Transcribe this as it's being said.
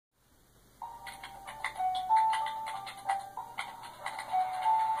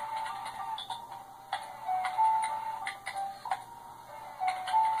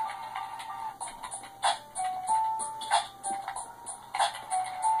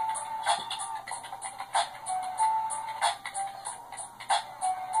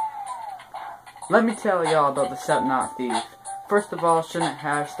Let me tell y'all about the Step Not Thief. First of all, shouldn't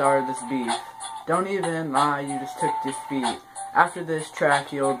have started this beef. Don't even lie, you just took defeat. After this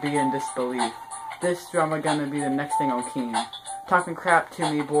track, you'll be in disbelief. This drama gonna be the next thing on Keem. Talking crap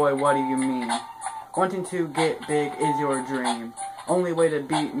to me, boy, what do you mean? Wanting to get big is your dream. Only way to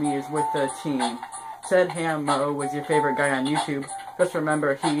beat me is with a team. Said Hammo was your favorite guy on YouTube. Just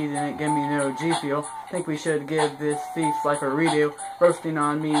remember, he didn't give me no G-Fuel. Think we should give this thief's life a redo. Roasting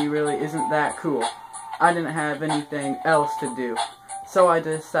on me really isn't that cool. I didn't have anything else to do, so I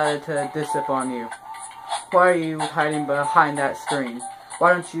decided to diss up on you. Why are you hiding behind that screen?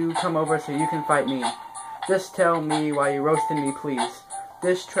 Why don't you come over so you can fight me? Just tell me why you roasted me, please.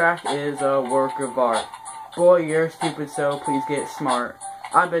 This track is a work of art. Boy, you're stupid, so please get smart.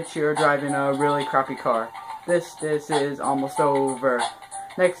 I bet you're driving a really crappy car. This is almost over.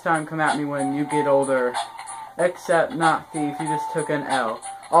 Next time, come at me when you get older. Except not thief, you just took an L.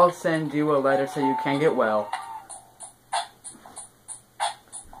 I'll send you a letter so you can get well.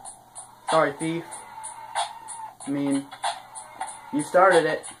 Sorry, thief. I mean, you started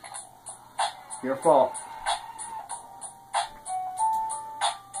it. Your fault.